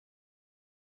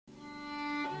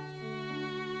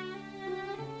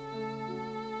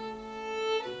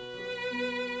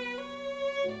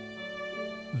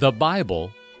The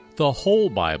Bible, the Whole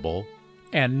Bible,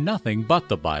 and Nothing But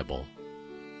the Bible,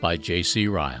 by J.C.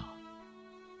 Ryle.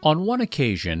 On one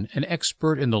occasion, an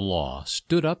expert in the law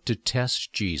stood up to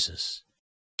test Jesus.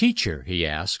 "Teacher," he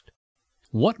asked,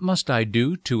 "what must I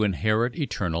do to inherit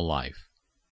eternal life?"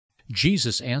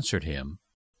 Jesus answered him,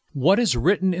 "What is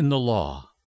written in the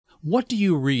law? What do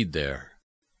you read there?"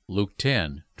 Luke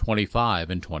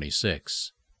 10:25 and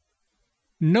 26.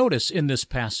 Notice in this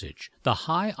passage the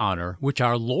high honor which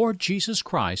our Lord Jesus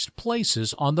Christ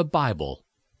places on the Bible.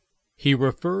 He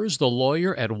refers the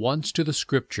lawyer at once to the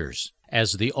Scriptures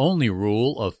as the only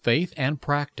rule of faith and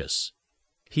practice.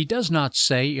 He does not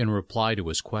say in reply to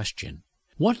his question,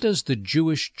 "What does the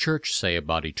Jewish church say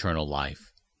about eternal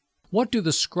life? What do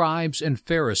the scribes and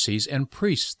Pharisees and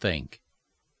priests think?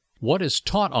 What is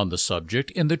taught on the subject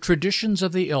in the traditions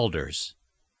of the elders?"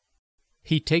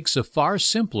 He takes a far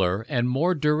simpler and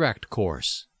more direct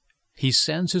course. He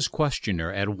sends his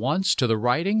questioner at once to the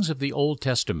writings of the Old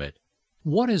Testament.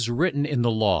 What is written in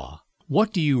the law?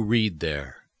 What do you read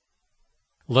there?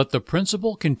 Let the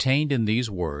principle contained in these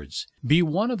words be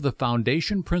one of the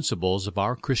foundation principles of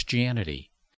our Christianity.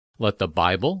 Let the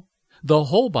Bible, the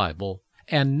whole Bible,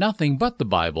 and nothing but the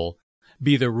Bible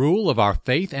be the rule of our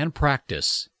faith and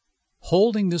practice.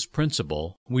 Holding this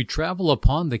principle, we travel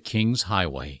upon the King's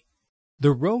highway.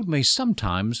 The road may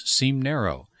sometimes seem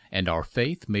narrow, and our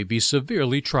faith may be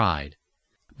severely tried,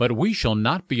 but we shall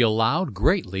not be allowed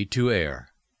greatly to err.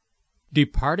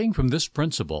 Departing from this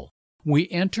principle, we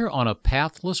enter on a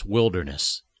pathless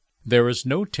wilderness. There is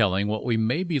no telling what we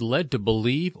may be led to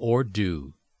believe or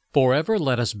do. Forever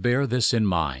let us bear this in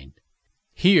mind.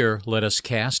 Here let us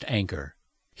cast anchor.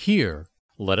 Here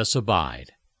let us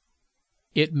abide.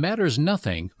 It matters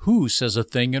nothing who says a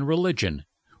thing in religion,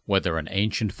 whether an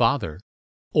ancient father,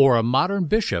 or a modern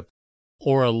bishop,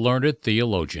 or a learned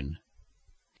theologian.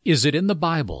 Is it in the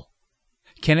Bible?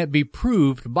 Can it be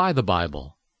proved by the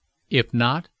Bible? If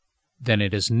not, then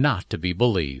it is not to be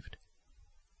believed.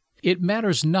 It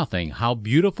matters nothing how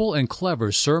beautiful and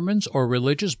clever sermons or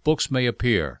religious books may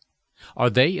appear. Are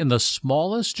they in the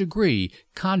smallest degree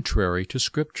contrary to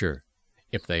Scripture?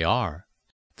 If they are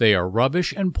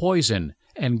rubbish and poison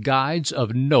and guides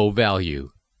of no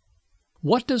value.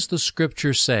 What does the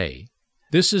Scripture say?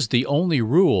 This is the only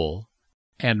rule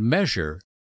and measure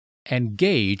and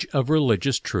gauge of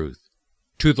religious truth.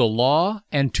 To the law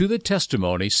and to the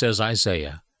testimony, says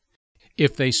Isaiah,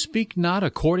 if they speak not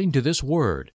according to this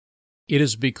word, it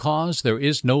is because there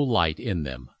is no light in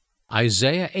them.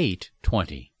 Isaiah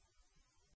 8:20.